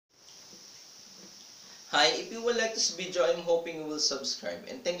Hi, if you will like this video, I'm hoping you will subscribe.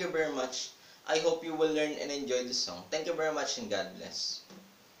 And thank you very much. I hope you will learn and enjoy the song. Thank you very much and God bless.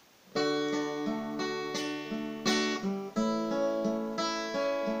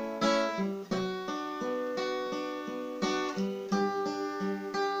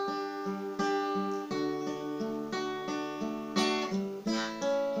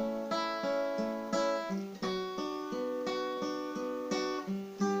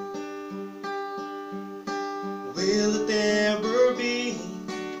 Will it ever be?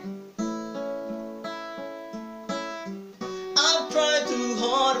 I've tried too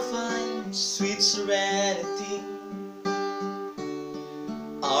hard to find sweet serenity.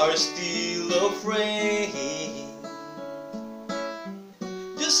 Are still afraid?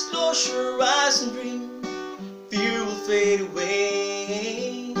 Just close your eyes and dream. Fear will fade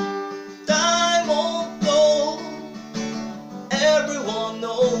away. Time won't go. Everyone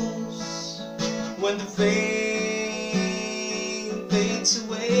knows when the fame fades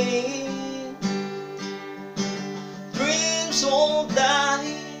away. Dreams won't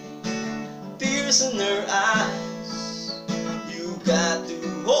die, tears in their eyes. You got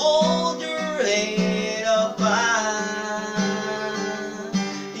to hold your head up high.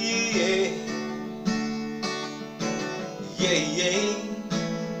 Yeah, yeah, yeah.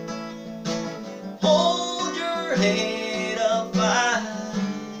 Hold your head up high.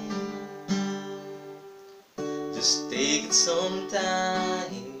 Just take it some time.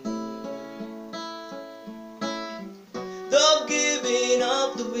 Stop giving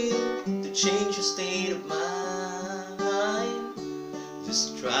up the will to change your state of mind.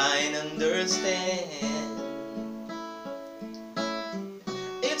 Just try and understand.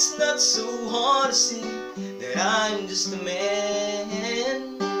 It's not so hard to see that I'm just a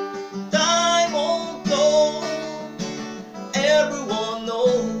man. Time won't go. Everyone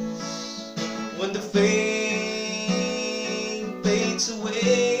knows when the fame fades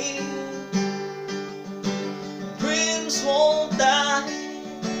away. Dreams won't die,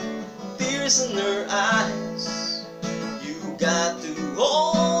 tears in their eyes. You got to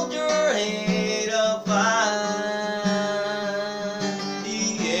hold your head up high.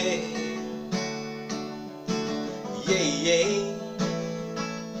 Yeah, yeah, yeah.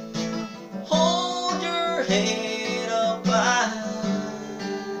 Hold your head up high.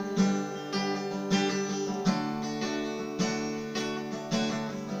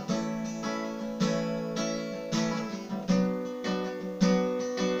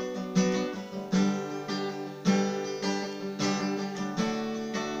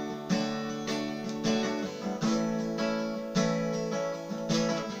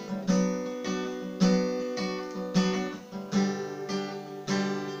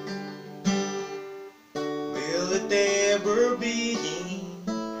 Will it ever be?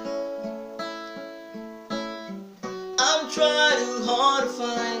 I'm trying too hard to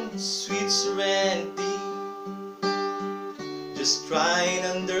find sweet serenity. Just try and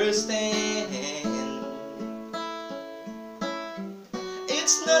understand.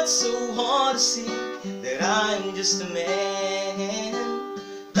 It's not so hard to see that I'm just a man.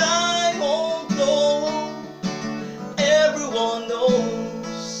 Time won't go. Everyone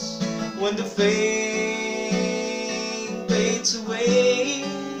knows when the fame fades away.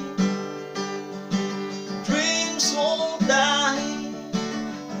 Dreams won't die,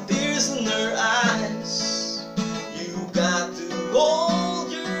 tears in their eyes. You got to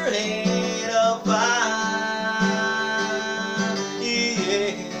hold your head up high.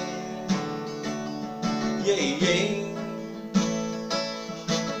 Yeah, yeah, yeah.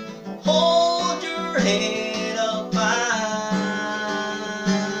 Hold your head up high.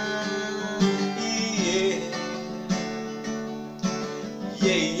 Yeah,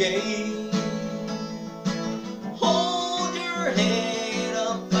 yeah, yeah. Hold your head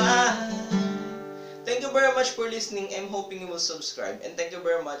up high. Thank you very much for listening. I'm hoping you will subscribe. And thank you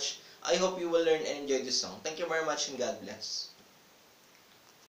very much. I hope you will learn and enjoy this song. Thank you very much and God bless.